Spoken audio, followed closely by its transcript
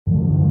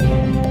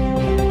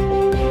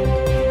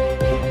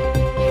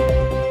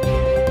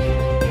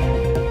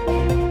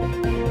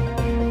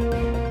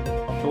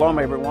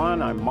Shalom,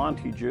 everyone. I'm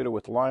Monty Judah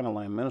with Lion and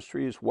Lamb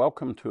Ministries.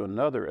 Welcome to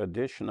another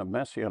edition of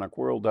Messianic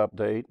World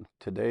Update.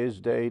 Today's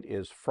date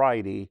is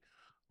Friday,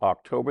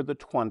 October the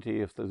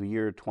 20th of the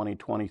year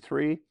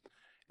 2023,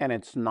 and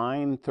it's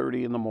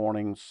 9:30 in the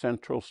morning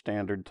Central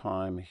Standard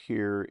Time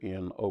here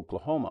in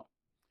Oklahoma.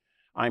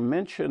 I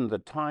mentioned the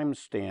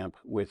timestamp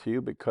with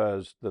you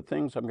because the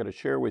things I'm going to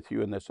share with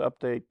you in this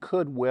update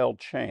could well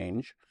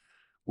change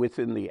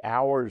within the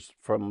hours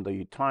from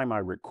the time I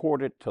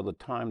record it till the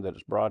time that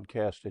it's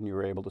broadcast and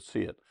you're able to see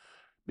it,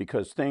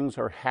 because things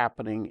are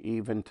happening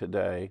even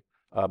today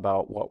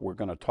about what we're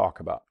going to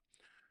talk about.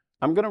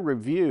 I'm going to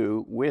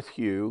review with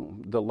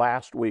you the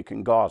last week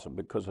in Gaza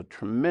because a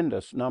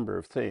tremendous number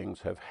of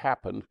things have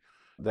happened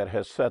that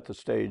has set the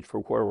stage for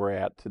where we're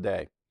at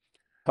today.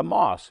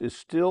 Hamas is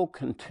still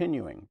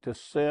continuing to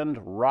send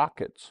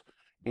rockets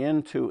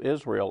into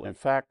Israel. In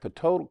fact, the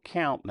total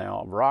count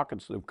now of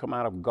rockets that have come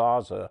out of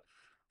Gaza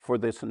for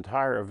this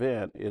entire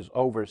event is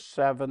over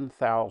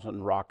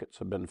 7,000 rockets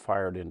have been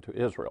fired into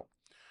Israel.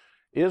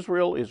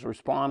 Israel is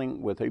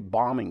responding with a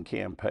bombing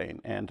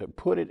campaign, and to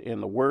put it in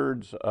the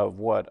words of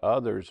what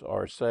others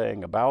are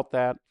saying about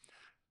that,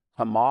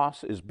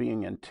 Hamas is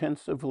being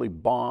intensively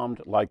bombed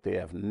like they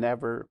have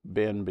never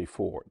been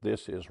before.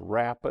 This is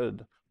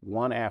rapid,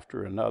 one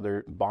after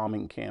another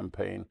bombing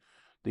campaign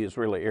the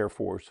Israeli Air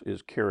Force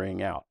is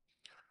carrying out.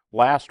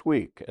 Last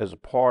week, as a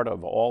part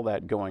of all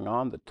that going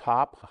on, the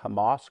top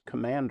Hamas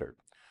commander,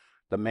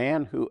 the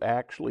man who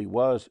actually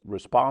was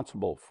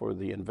responsible for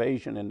the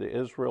invasion into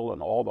Israel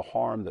and all the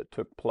harm that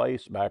took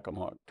place back on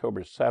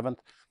October 7th,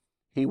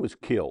 he was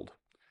killed,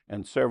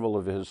 and several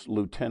of his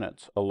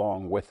lieutenants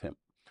along with him.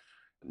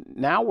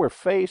 Now we're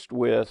faced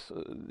with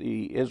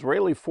the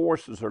Israeli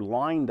forces are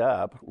lined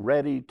up,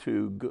 ready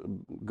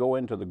to go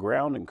into the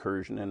ground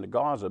incursion into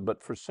Gaza,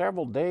 but for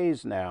several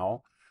days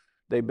now,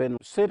 they've been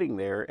sitting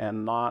there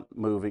and not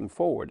moving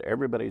forward.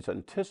 Everybody's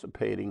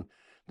anticipating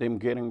them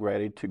getting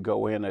ready to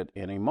go in at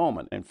any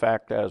moment. In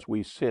fact, as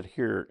we sit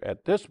here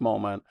at this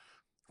moment,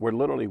 we're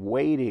literally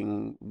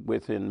waiting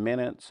within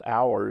minutes,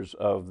 hours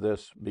of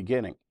this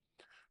beginning.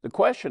 The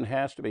question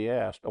has to be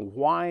asked,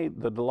 why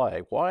the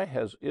delay? Why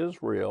has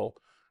Israel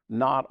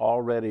not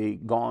already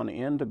gone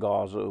into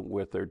Gaza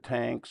with their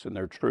tanks and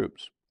their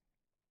troops?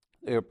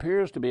 There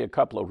appears to be a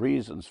couple of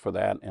reasons for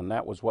that, and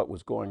that was what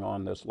was going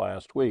on this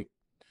last week.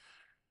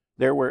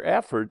 There were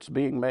efforts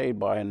being made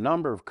by a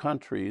number of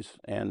countries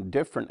and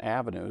different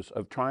avenues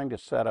of trying to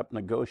set up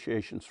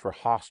negotiations for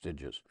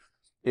hostages.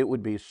 It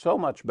would be so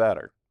much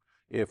better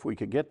if we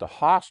could get the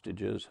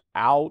hostages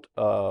out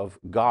of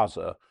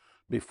Gaza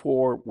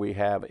before we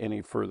have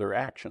any further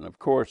action. Of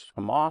course,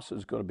 Hamas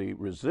is going to be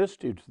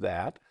resistant to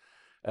that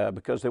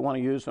because they want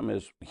to use them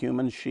as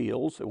human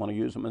shields. They want to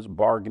use them as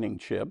bargaining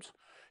chips,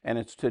 and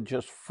it's to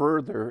just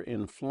further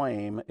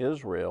inflame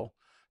Israel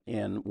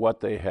in what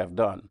they have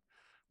done.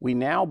 We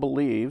now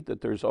believe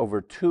that there's over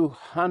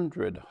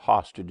 200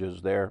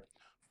 hostages there.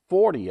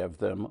 40 of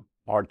them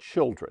are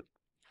children.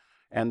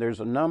 And there's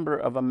a number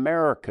of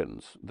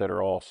Americans that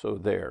are also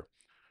there.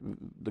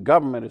 The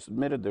government has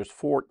admitted there's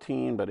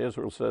 14, but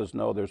Israel says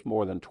no, there's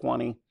more than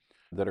 20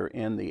 that are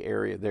in the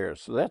area there.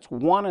 So that's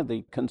one of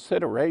the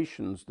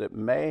considerations that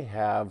may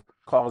have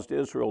caused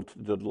Israel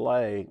to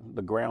delay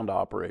the ground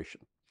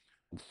operation.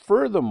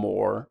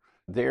 Furthermore,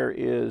 there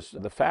is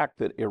the fact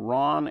that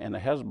Iran and the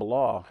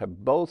Hezbollah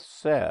have both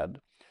said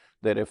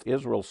that if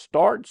Israel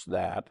starts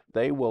that,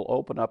 they will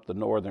open up the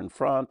northern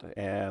front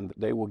and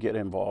they will get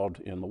involved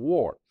in the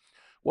war.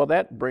 Well,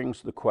 that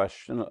brings the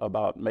question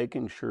about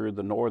making sure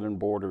the northern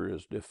border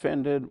is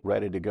defended,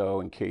 ready to go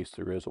in case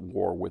there is a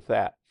war with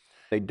that.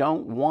 They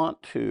don't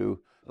want to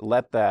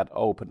let that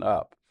open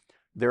up.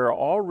 There are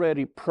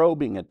already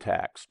probing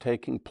attacks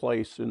taking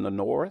place in the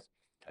north.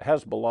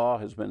 Hezbollah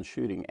has been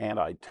shooting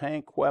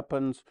anti-tank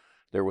weapons.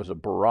 There was a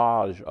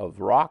barrage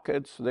of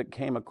rockets that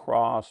came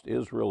across.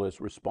 Israel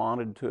has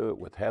responded to it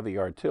with heavy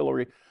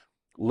artillery.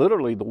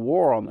 Literally, the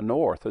war on the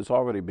north has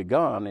already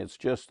begun. It's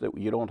just that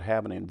you don't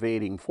have an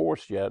invading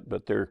force yet,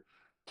 but they're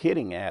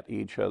hitting at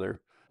each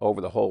other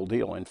over the whole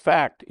deal. In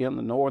fact, in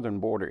the northern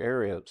border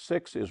area,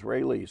 6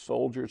 Israeli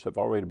soldiers have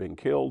already been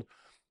killed,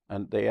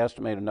 and they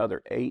estimate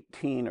another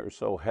 18 or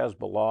so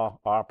Hezbollah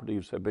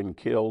operatives have been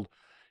killed.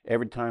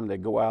 Every time they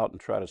go out and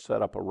try to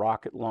set up a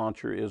rocket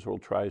launcher, Israel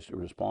tries to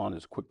respond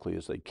as quickly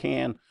as they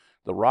can.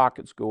 The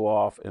rockets go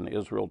off, and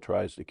Israel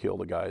tries to kill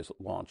the guys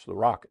that launch the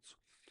rockets.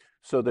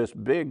 So this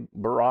big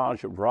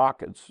barrage of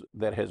rockets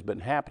that has been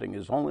happening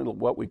is only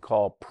what we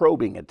call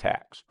probing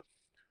attacks.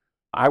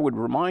 I would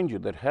remind you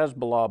that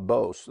Hezbollah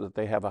boasts that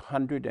they have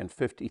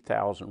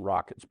 150,000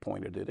 rockets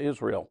pointed at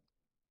Israel.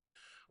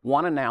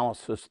 One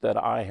analysis that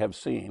I have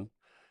seen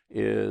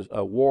is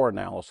a war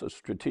analysis,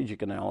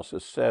 strategic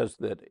analysis, says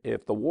that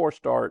if the war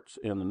starts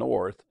in the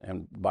north,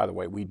 and by the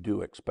way, we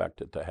do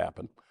expect it to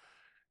happen,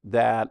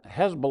 that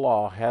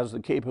Hezbollah has the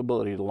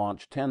capability to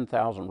launch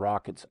 10,000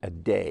 rockets a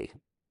day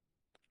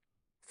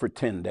for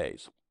 10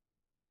 days.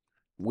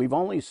 We've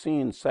only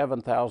seen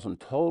 7,000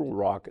 total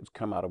rockets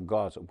come out of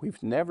Gaza.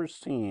 We've never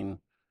seen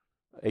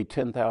a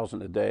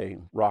 10,000 a day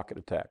rocket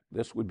attack.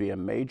 This would be a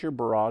major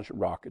barrage of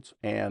rockets.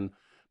 And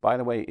by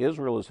the way,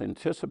 Israel has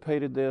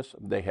anticipated this.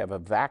 They have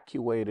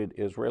evacuated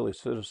Israeli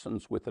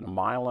citizens within 1.5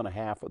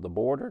 miles of the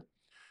border.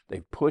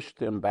 They've pushed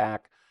them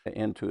back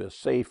into a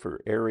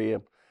safer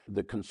area.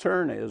 The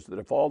concern is that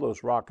if all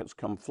those rockets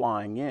come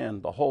flying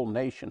in, the whole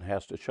nation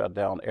has to shut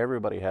down.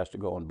 Everybody has to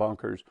go in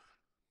bunkers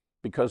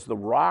because the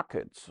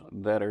rockets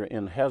that are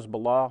in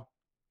Hezbollah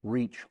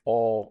reach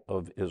all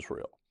of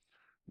Israel.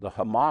 The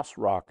Hamas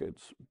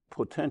rockets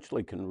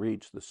potentially can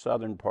reach the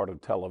southern part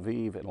of Tel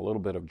Aviv and a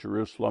little bit of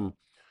Jerusalem,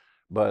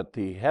 but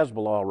the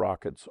Hezbollah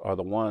rockets are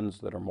the ones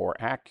that are more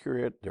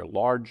accurate, they're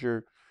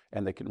larger,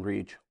 and they can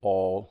reach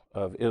all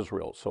of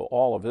Israel. So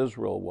all of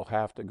Israel will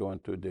have to go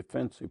into a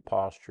defensive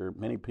posture,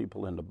 many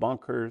people into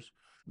bunkers.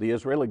 The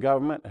Israeli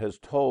government has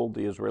told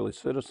the Israeli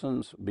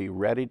citizens, be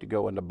ready to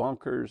go into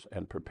bunkers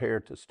and prepare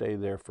to stay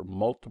there for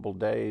multiple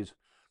days.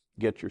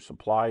 Get your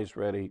supplies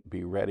ready,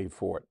 be ready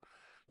for it.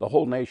 The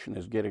whole nation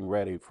is getting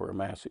ready for a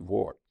massive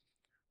war.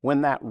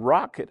 When that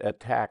rocket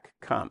attack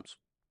comes,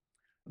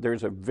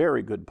 there's a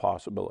very good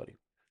possibility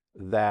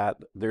that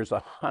there's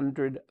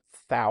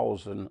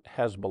 100,000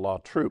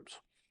 Hezbollah troops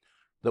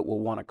that will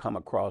want to come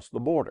across the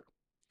border.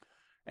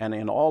 And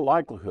in all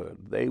likelihood,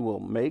 they will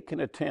make an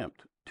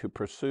attempt to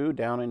pursue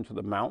down into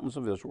the mountains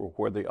of Israel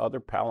where the other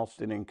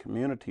Palestinian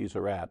communities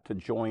are at to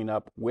join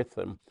up with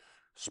them,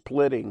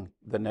 splitting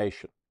the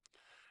nation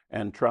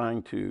and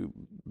trying to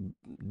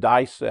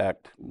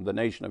dissect the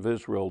nation of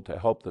Israel to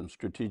help them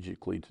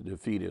strategically to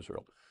defeat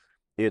Israel.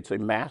 It's a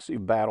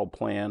massive battle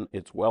plan.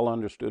 It's well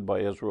understood by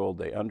Israel.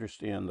 They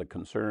understand the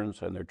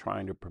concerns and they're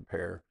trying to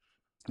prepare.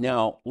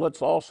 Now,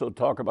 let's also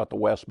talk about the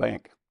West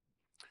Bank.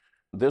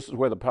 This is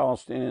where the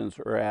Palestinians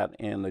are at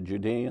in the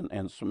Judean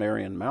and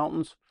Samarian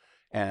mountains,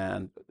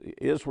 and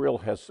Israel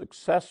has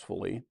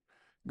successfully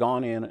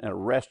gone in and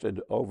arrested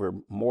over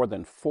more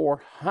than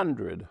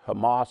 400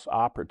 Hamas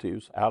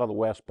operatives out of the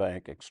West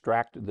Bank,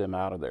 extracted them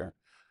out of there.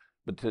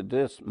 But to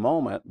this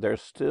moment, there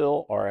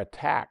still are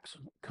attacks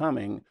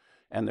coming,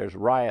 and there's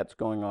riots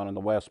going on in the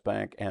West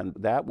Bank, and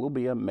that will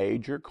be a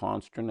major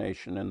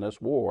consternation in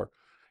this war.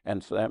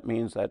 And so that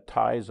means that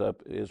ties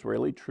up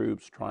Israeli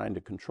troops trying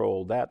to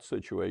control that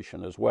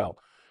situation as well.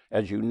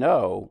 As you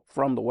know,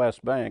 from the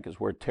West Bank is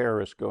where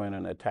terrorists go in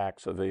and attack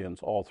civilians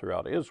all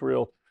throughout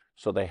Israel.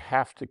 So they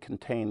have to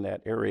contain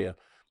that area,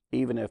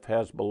 even if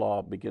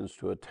Hezbollah begins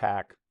to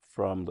attack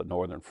from the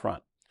northern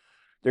front.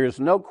 There is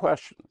no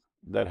question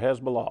that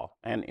Hezbollah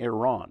and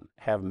Iran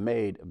have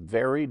made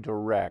very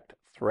direct,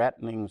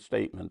 threatening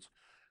statements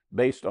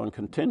based on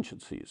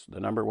contingencies.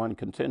 The number one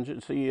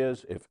contingency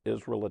is if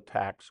Israel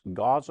attacks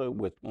Gaza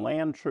with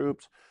land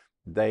troops,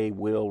 they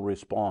will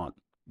respond.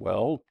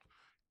 Well,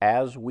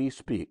 as we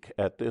speak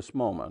at this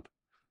moment,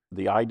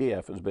 the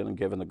IDF has been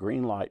given the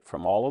green light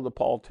from all of the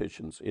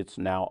politicians. It's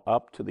now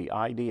up to the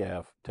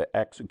IDF to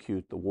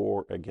execute the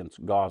war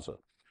against Gaza.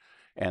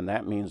 And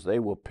that means they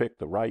will pick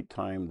the right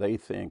time they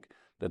think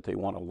that they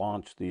want to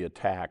launch the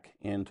attack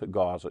into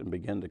Gaza and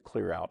begin to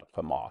clear out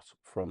Hamas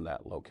from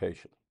that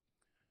location.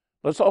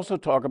 Let's also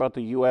talk about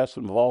the U.S.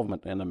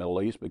 involvement in the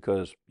Middle East,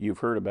 because you've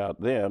heard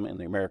about them in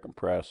the American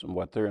press and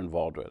what they're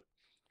involved with.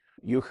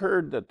 You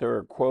heard that there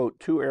are, quote,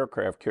 2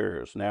 aircraft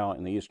carriers now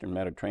in the Eastern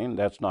Mediterranean.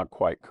 That's not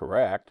quite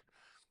correct.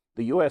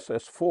 The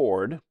USS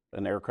Ford,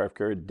 an aircraft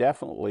carrier,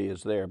 definitely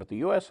is there, but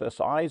the USS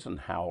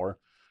Eisenhower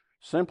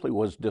simply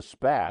was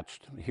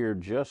dispatched here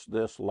just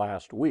this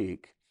last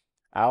week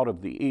out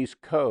of the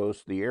East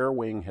Coast. The Air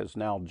Wing has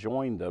now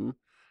joined them,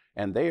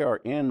 and they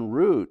are en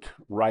route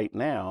right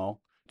now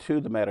to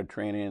the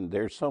Mediterranean.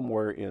 They're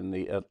somewhere in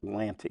the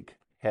Atlantic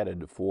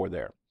headed for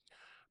there.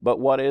 But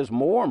what is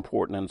more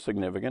important and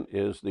significant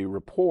is the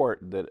report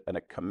that a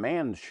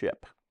command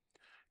ship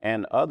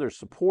and other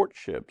support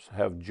ships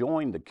have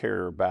joined the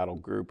carrier battle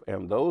group,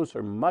 and those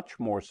are much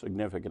more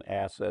significant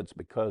assets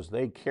because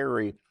they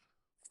carry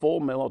full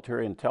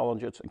military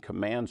intelligence and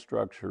command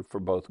structure for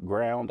both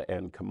ground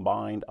and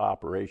combined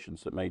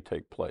operations that may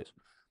take place.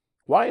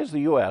 Why has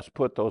the U.S.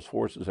 put those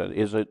forces in?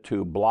 Is it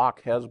to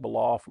block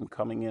Hezbollah from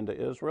coming into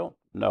Israel?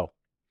 No.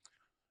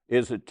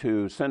 Is it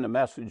to send a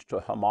message to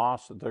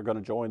Hamas that they're going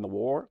to join the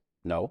war?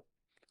 No.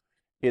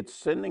 It's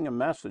sending a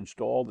message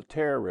to all the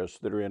terrorists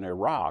that are in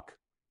Iraq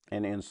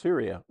and in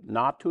Syria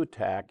not to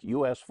attack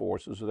U.S.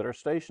 forces that are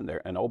stationed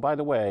there. And oh, by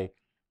the way,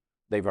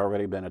 they've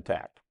already been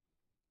attacked.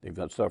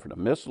 They've suffered a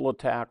missile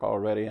attack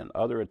already and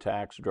other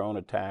attacks, drone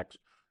attacks.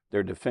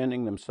 They're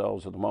defending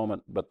themselves at the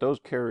moment, but those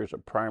carriers are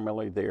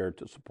primarily there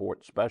to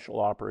support special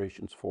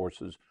operations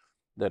forces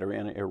that are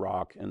in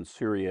Iraq and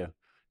Syria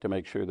to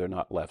make sure they're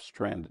not left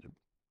stranded.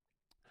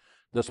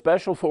 The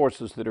special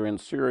forces that are in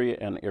Syria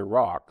and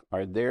Iraq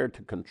are there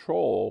to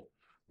control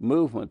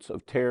movements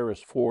of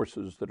terrorist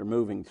forces that are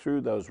moving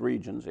through those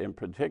regions. In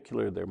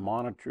particular, they're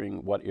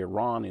monitoring what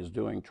Iran is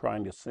doing,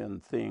 trying to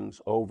send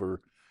things over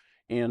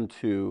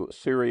into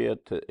Syria.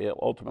 It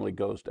ultimately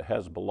goes to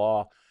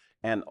Hezbollah,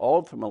 and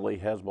ultimately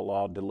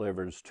Hezbollah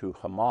delivers to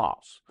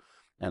Hamas.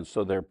 And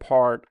so they're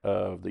part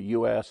of the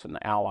U.S. and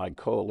allied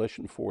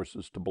coalition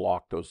forces to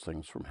block those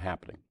things from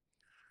happening.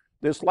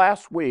 This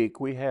last week,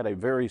 we had a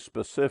very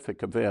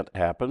specific event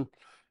happen.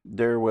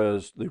 There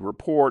was the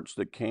reports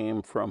that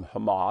came from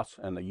Hamas,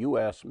 and the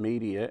U.S.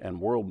 media and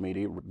world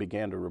media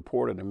began to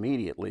report it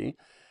immediately,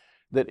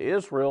 that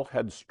Israel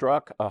had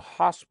struck a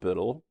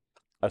hospital,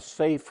 a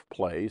safe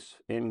place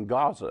in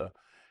Gaza,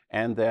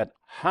 and that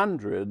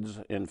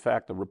hundreds, in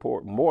fact, the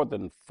report, more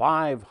than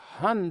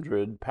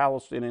 500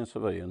 Palestinian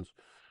civilians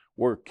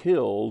were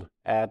killed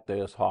at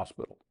this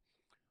hospital.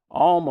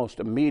 Almost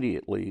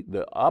immediately,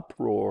 the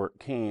uproar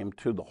came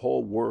to the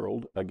whole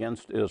world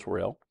against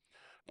Israel.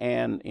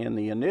 And in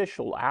the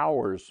initial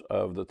hours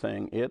of the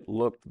thing, it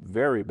looked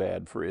very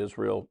bad for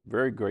Israel,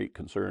 very great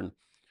concern.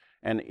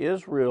 And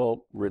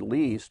Israel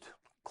released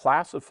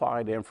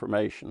classified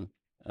information,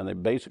 and they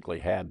basically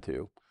had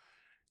to.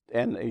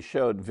 And they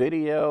showed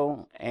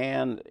video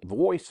and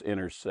voice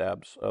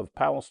intercepts of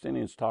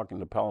Palestinians talking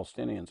to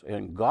Palestinians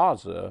in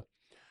Gaza,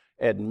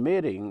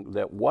 admitting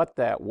that what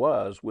that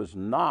was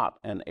not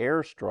an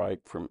airstrike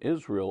from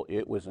Israel.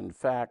 It was, in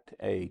fact,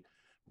 a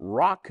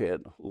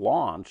rocket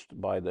launched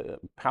by the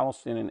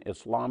Palestinian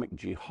Islamic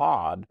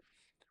Jihad,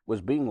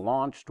 was being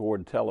launched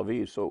toward Tel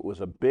Aviv. So it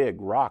was a big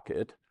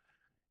rocket,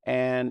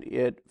 and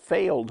it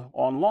failed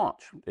on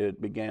launch.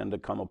 It began to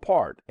come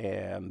apart,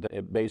 and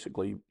it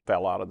basically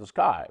fell out of the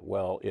sky.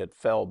 Well, it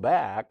fell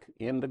back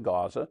into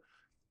Gaza,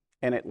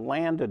 and it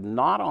landed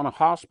not on a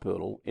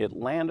hospital, it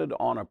landed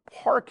on a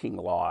parking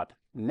lot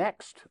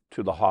next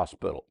to the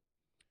hospital.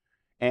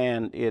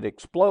 And it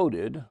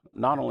exploded,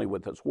 not only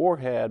with its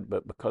warhead,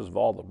 but because of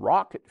all the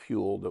rocket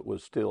fuel that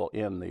was still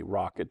in the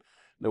rocket.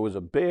 There was a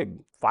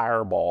big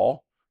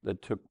fireball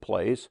that took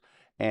place,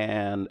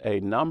 and a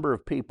number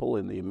of people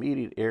in the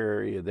immediate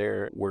area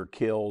there were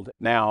killed.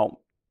 Now,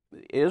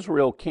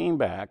 Israel came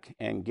back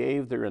and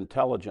gave their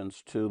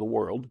intelligence to the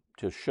world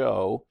to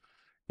show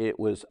it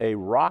was a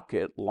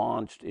rocket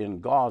launched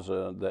in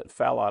Gaza that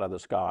fell out of the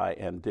sky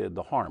and did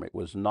the harm. It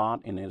was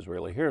not an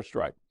Israeli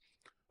airstrike.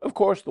 Of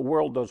course, the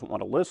world doesn't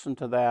want to listen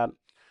to that.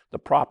 The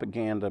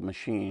propaganda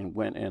machine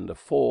went into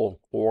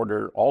full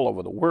order all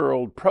over the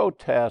world.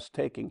 Protests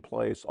taking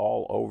place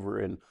all over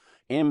in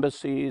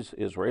embassies,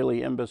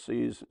 Israeli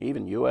embassies,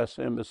 even U.S.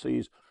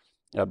 embassies,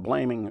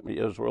 blaming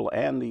Israel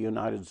and the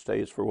United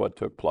States for what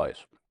took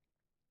place.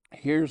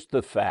 Here's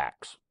the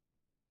facts.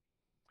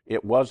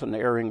 It was an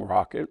erring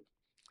rocket.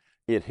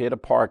 It hit a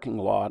parking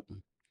lot,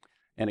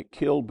 and it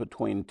killed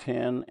between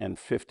 10 and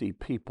 50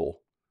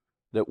 people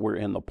that were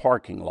in the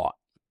parking lot.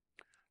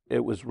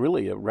 It was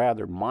really a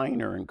rather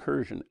minor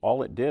incursion.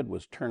 All it did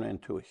was turn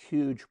into a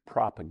huge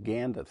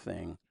propaganda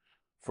thing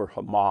for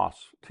Hamas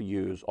to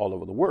use all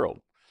over the world.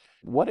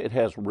 What it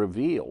has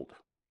revealed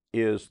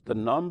is the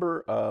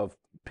number of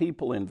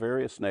people in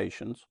various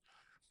nations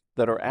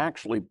that are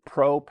actually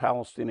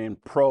pro-Palestinian,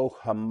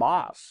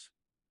 pro-Hamas,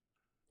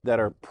 that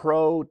are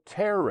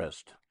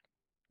pro-terrorist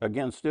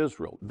against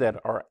Israel, that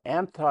are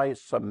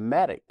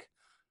anti-Semitic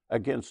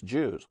against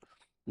Jews.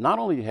 Not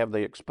only have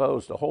they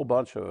exposed a whole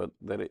bunch of it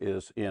that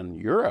is in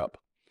Europe,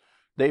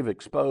 they've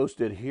exposed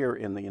it here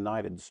in the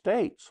United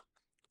States.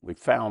 We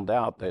found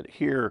out that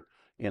here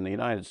in the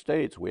United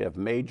States, we have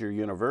major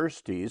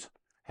universities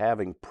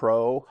having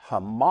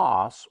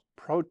pro-Hamas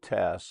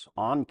protests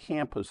on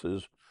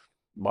campuses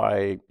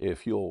by,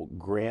 if you'll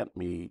grant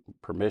me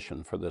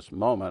permission for this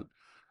moment,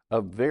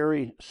 of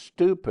very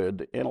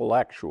stupid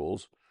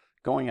intellectuals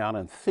going out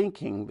and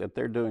thinking that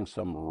they're doing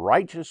some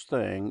righteous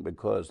thing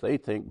because they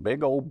think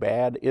big old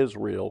bad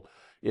Israel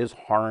is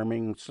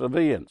harming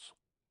civilians.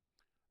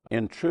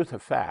 In truth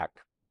of fact,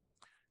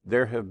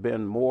 there have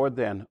been more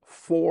than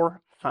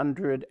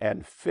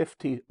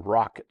 450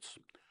 rockets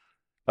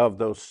of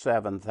those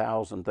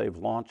 7,000 they've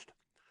launched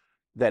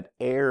that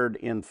aired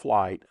in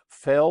flight,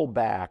 fell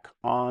back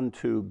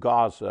onto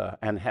Gaza,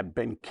 and have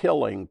been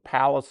killing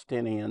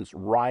Palestinians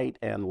right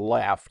and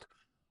left.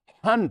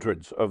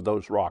 Hundreds of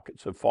those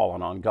rockets have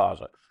fallen on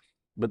Gaza.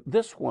 But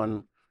this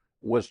one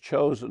was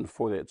chosen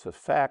for its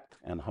effect,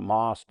 and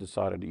Hamas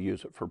decided to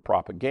use it for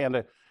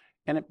propaganda.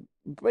 And it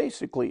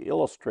basically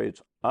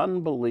illustrates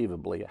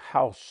unbelievably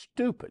how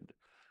stupid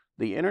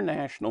the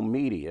international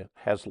media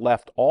has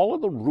left all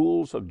of the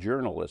rules of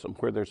journalism,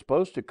 where they're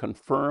supposed to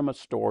confirm a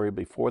story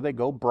before they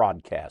go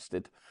broadcast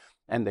it,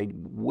 and they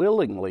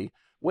willingly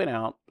went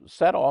out,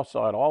 set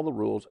aside all the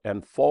rules,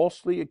 and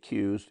falsely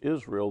accused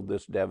Israel of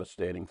this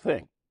devastating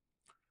thing.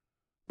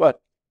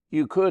 But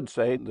you could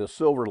say the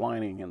silver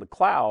lining in the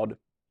cloud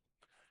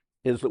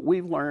is that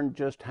we've learned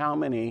just how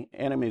many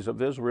enemies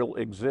of Israel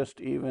exist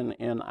even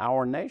in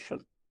our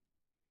nation.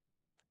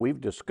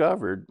 We've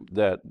discovered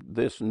that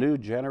this new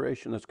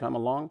generation that's come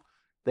along,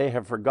 they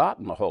have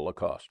forgotten the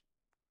Holocaust.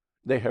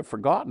 They have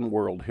forgotten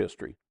world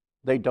history.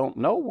 They don't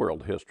know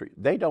world history.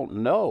 They don't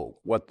know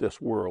what this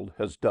world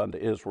has done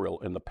to Israel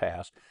in the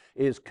past,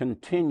 is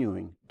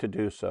continuing to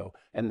do so,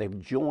 and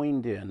they've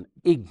joined in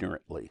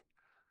ignorantly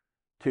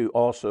to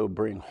also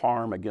bring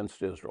harm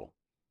against Israel.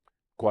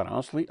 Quite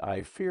honestly,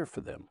 I fear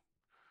for them,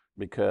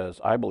 because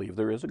I believe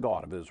there is a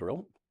God of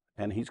Israel,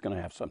 and he's going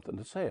to have something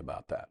to say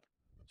about that.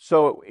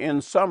 So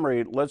in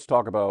summary, let's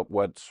talk about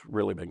what's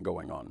really been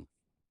going on.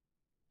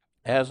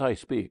 As I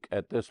speak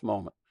at this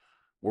moment,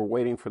 we're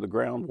waiting for the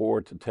ground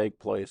war to take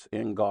place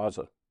in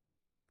Gaza.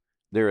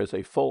 There is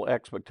a full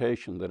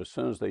expectation that as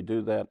soon as they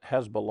do that,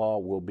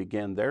 Hezbollah will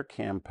begin their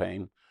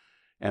campaign.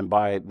 And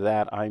by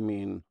that, I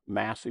mean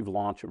massive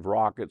launch of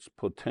rockets,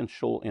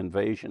 potential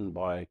invasion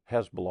by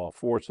Hezbollah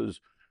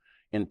forces.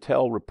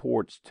 Intel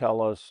reports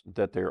tell us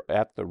that they're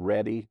at the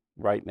ready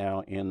right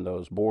now in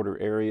those border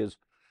areas.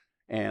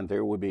 And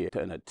there would be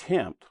an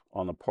attempt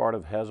on the part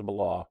of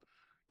Hezbollah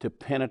to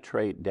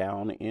penetrate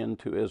down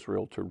into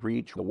Israel to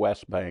reach the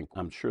West Bank.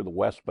 I'm sure the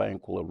West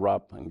Bank will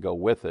erupt and go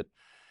with it.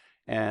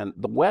 And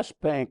the West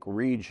Bank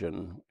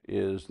region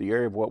is the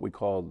area of what we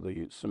call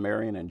the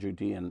Samarian and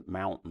Judean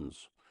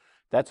mountains.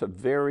 That's a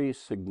very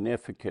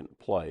significant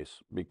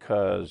place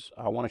because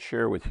I want to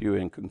share with you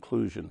in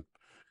conclusion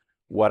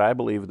what I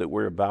believe that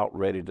we're about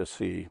ready to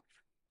see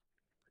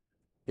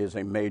is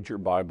a major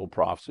Bible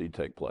prophecy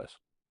take place.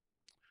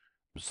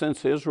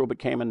 Since Israel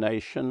became a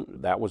nation,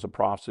 that was a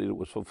prophecy that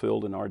was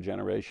fulfilled in our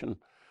generation.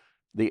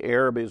 The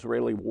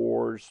Arab-Israeli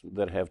wars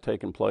that have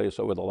taken place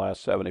over the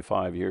last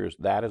 75 years,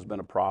 that has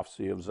been a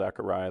prophecy of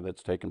Zechariah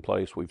that's taken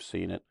place. We've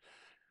seen it.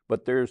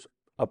 But there's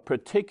a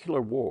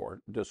particular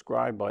war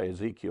described by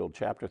Ezekiel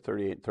chapter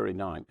 38 and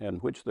 39, in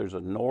which there's a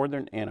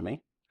northern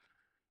enemy,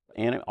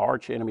 an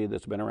arch enemy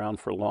that's been around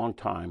for a long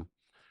time,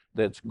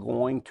 that's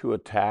going to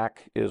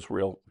attack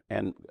Israel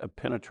and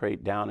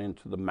penetrate down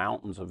into the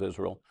mountains of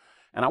Israel.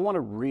 And I want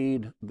to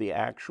read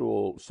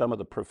some of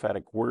the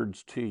prophetic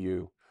words to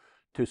you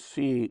to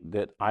see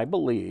that I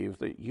believe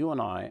that you and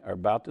I are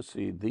about to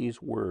see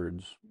these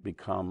words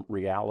become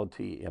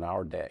reality in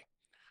our day.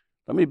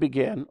 Let me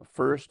begin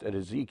first at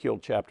Ezekiel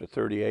chapter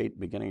 38,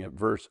 beginning at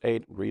verse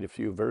 8, read a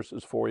few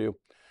verses for you.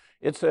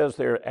 It says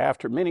there,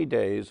 after many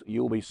days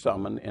you will be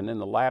summoned, and in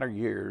the latter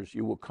years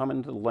you will come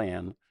into the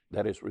land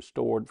that is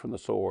restored from the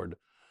sword,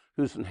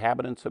 whose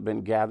inhabitants have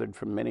been gathered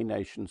from many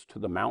nations to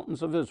the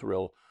mountains of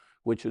Israel,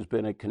 which has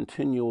been a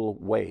continual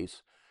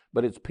waste,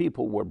 but its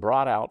people were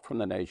brought out from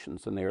the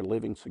nations, and they are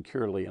living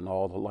securely in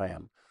all the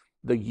land.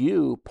 The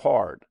you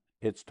part,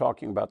 it's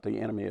talking about the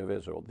enemy of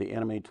Israel, the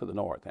enemy to the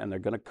north, and they're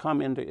going to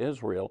come into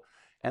Israel,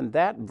 and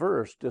that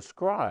verse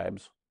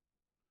describes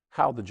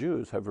how the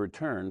Jews have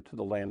returned to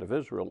the land of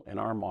Israel in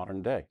our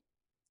modern day.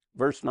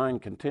 Verse 9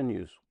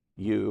 continues,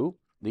 you,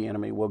 the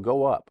enemy, will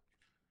go up.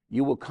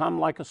 You will come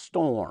like a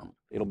storm.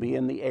 It'll be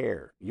in the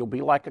air. You'll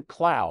be like a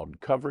cloud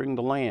covering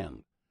the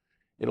land.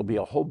 It'll be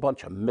a whole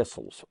bunch of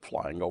missiles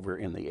flying over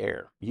in the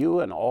air. You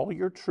and all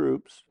your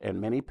troops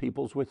and many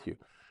peoples with you.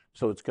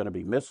 So it's going to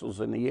be missiles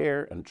in the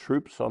air and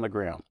troops on the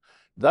ground.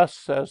 Thus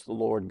says the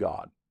Lord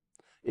God,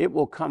 it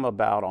will come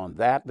about on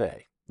that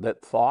day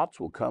that thoughts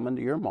will come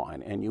into your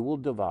mind and you will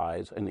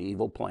devise an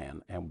evil plan.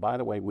 And by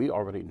the way, we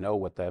already know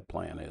what that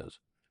plan is.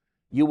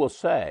 You will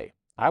say,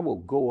 I will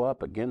go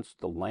up against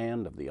the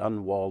land of the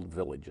unwalled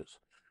villages.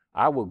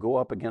 I will go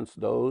up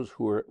against those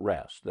who are at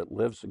rest, that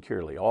live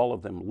securely, all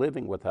of them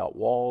living without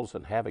walls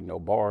and having no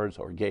bars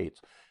or gates.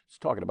 It's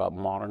talking about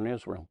modern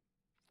Israel.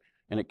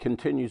 And it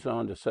continues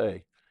on to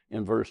say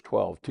in verse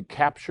 12, to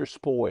capture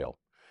spoil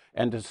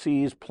and to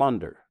seize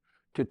plunder,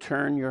 to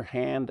turn your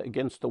hand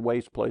against the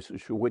waste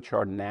places which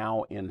are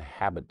now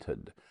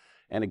inhabited,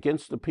 and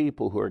against the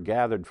people who are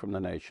gathered from the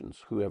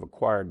nations, who have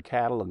acquired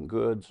cattle and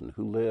goods, and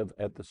who live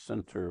at the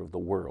center of the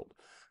world.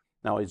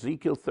 Now,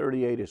 Ezekiel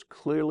 38 is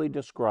clearly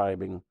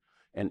describing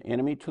an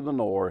enemy to the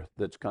north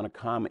that's going to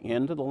come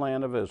into the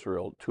land of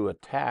Israel to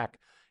attack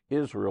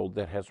Israel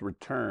that has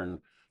returned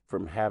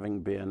from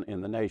having been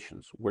in the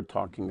nations. We're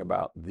talking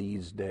about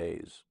these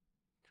days.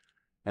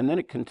 And then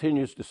it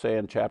continues to say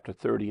in chapter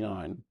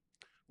 39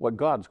 what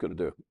God's going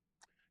to do.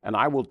 And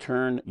I will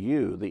turn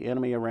you, the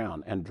enemy,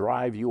 around and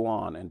drive you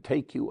on and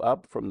take you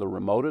up from the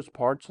remotest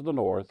parts of the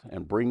north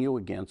and bring you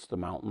against the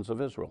mountains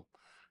of Israel.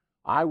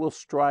 I will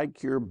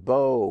strike your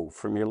bow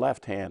from your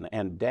left hand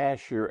and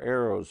dash your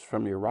arrows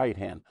from your right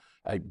hand.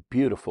 A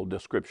beautiful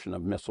description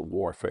of missile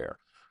warfare,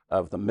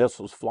 of the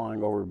missiles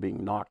flying over,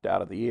 being knocked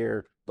out of the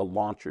air, the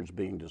launchers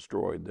being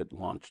destroyed that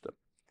launched them.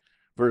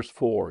 Verse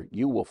 4,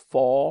 you will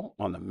fall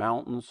on the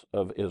mountains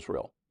of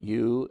Israel,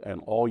 you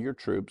and all your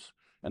troops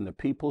and the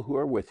people who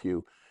are with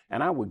you,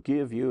 and I will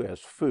give you as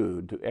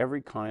food to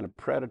every kind of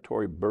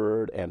predatory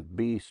bird and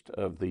beast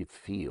of the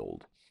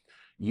field.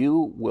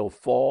 You will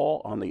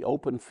fall on the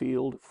open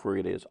field, for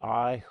it is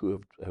I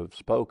who have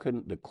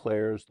spoken,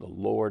 declares the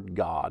Lord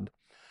God.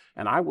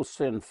 And I will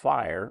send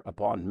fire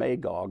upon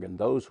Magog and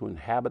those who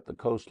inhabit the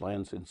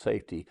coastlands in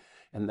safety,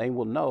 and they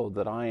will know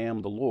that I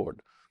am the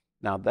Lord.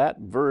 Now that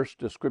verse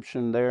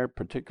description there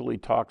particularly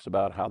talks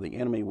about how the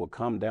enemy will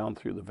come down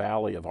through the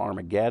valley of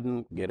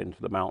Armageddon, get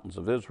into the mountains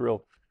of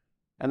Israel,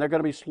 and they're going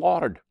to be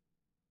slaughtered.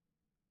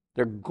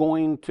 They're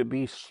going to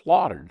be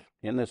slaughtered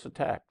in this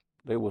attack.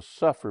 They will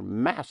suffer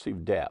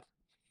massive death.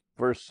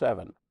 Verse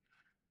 7,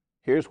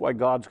 here's why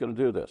God's going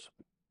to do this.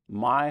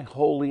 My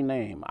holy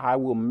name I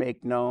will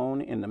make known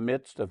in the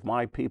midst of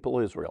my people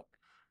Israel,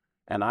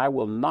 and I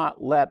will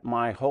not let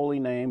my holy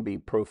name be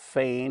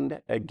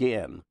profaned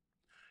again.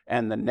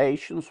 And the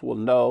nations will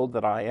know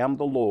that I am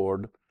the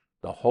Lord,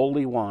 the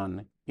Holy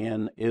One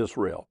in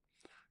Israel.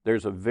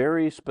 There's a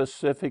very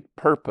specific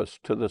purpose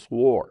to this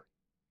war: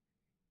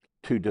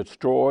 to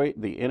destroy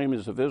the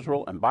enemies of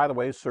Israel. And by the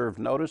way, serve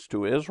notice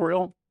to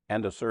Israel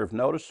and to serve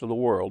notice to the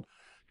world.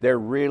 There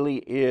really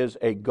is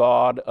a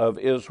God of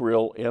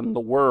Israel in the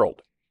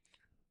world.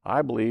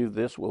 I believe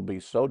this will be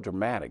so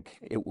dramatic,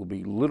 it will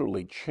be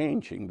literally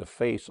changing the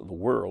face of the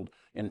world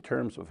in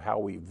terms of how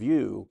we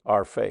view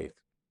our faith.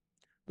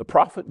 The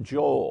prophet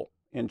Joel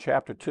in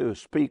chapter 2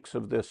 speaks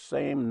of this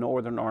same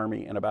northern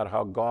army and about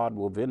how God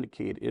will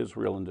vindicate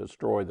Israel and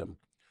destroy them.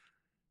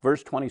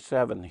 Verse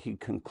 27, he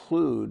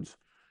concludes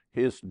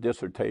his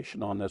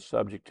dissertation on this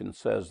subject and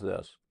says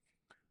this: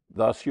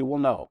 "Thus you will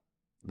know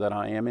that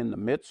I am in the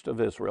midst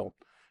of Israel,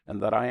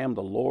 and that I am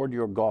the Lord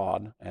your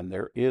God, and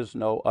there is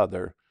no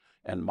other,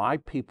 and my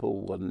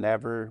people will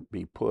never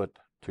be put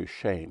to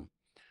shame."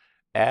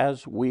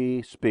 As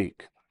we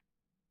speak,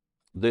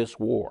 this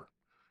war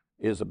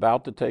is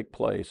about to take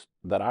place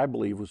that I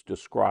believe was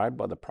described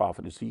by the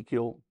prophet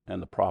Ezekiel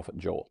and the prophet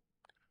Joel.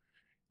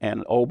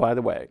 And oh, by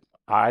the way,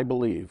 I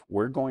believe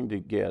we're going to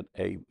get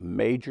a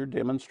major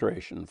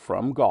demonstration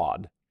from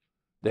God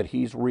that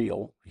he's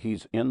real,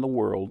 he's in the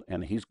world,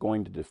 and he's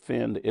going to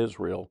defend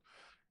Israel.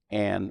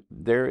 And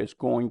there is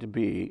going to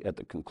be, at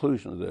the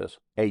conclusion of this,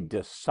 a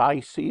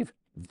decisive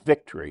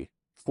victory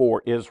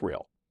for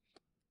Israel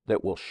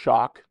that will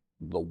shock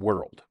the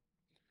world.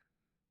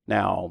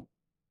 Now,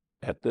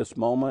 at this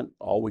moment,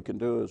 all we can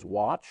do is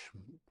watch,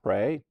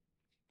 pray,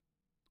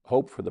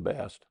 hope for the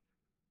best.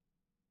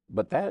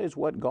 But that is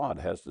what God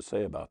has to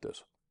say about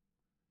this.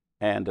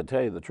 And to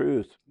tell you the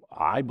truth,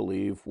 I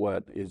believe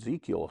what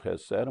Ezekiel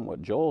has said and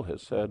what Joel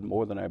has said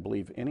more than I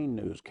believe any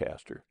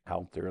newscaster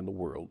out there in the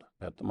world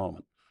at the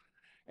moment.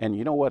 And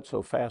you know what's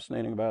so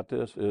fascinating about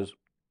this is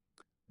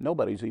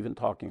nobody's even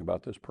talking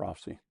about this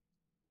prophecy.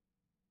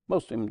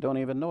 Most of them don't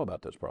even know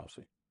about this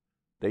prophecy.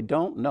 They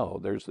don't know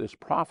there's this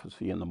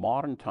prophecy in the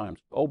modern times.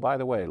 Oh, by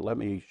the way, let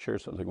me share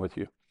something with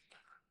you.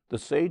 The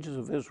sages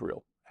of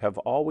Israel have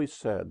always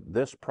said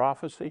this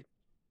prophecy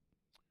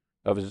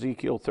of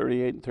Ezekiel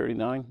 38 and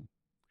 39,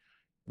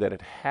 that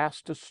it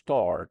has to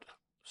start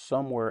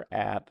somewhere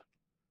at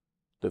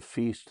the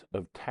Feast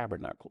of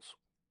Tabernacles.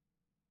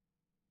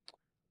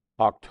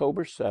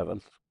 October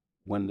 7th,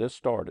 when this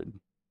started,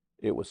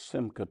 it was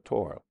Simchat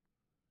Torah.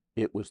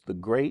 It was the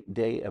great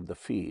day of the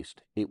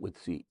feast. It was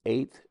the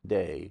 8th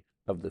day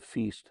of the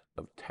Feast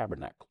of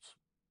Tabernacles.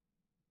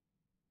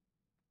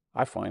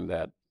 I find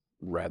that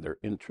rather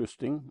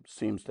interesting.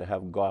 Seems to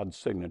have God's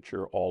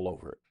signature all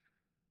over it.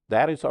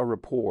 That is our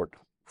report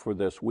for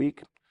this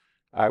week.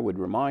 I would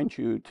remind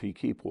you to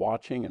keep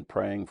watching and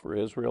praying for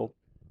Israel.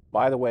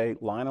 By the way,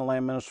 Line of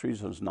Land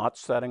Ministries is not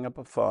setting up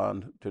a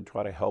fund to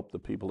try to help the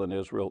people in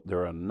Israel. There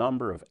are a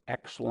number of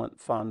excellent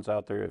funds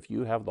out there. If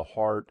you have the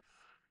heart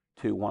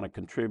to want to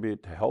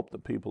contribute to help the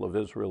people of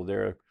Israel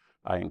there,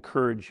 I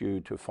encourage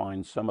you to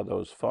find some of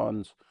those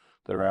funds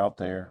that are out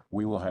there.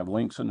 We will have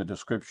links in the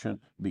description.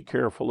 Be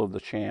careful of the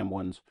sham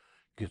ones.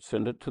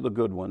 Send it to the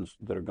good ones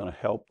that are going to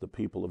help the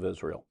people of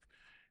Israel.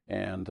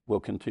 And we'll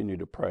continue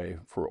to pray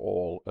for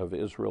all of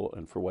Israel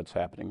and for what's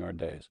happening in our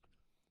days.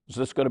 Is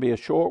this going to be a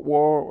short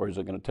war, or is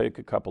it going to take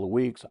a couple of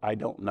weeks? I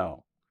don't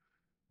know.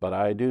 But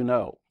I do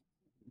know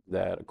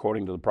that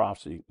according to the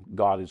prophecy,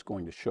 God is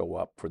going to show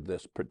up for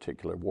this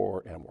particular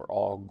war, and we're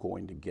all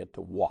going to get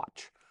to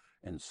watch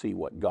and see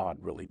what God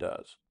really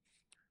does.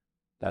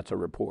 That's a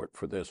report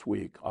for this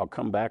week. I'll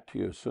come back to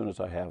you as soon as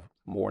I have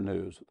more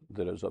news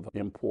that is of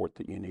import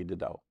that you need to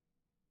know.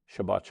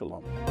 Shabbat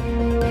Shalom.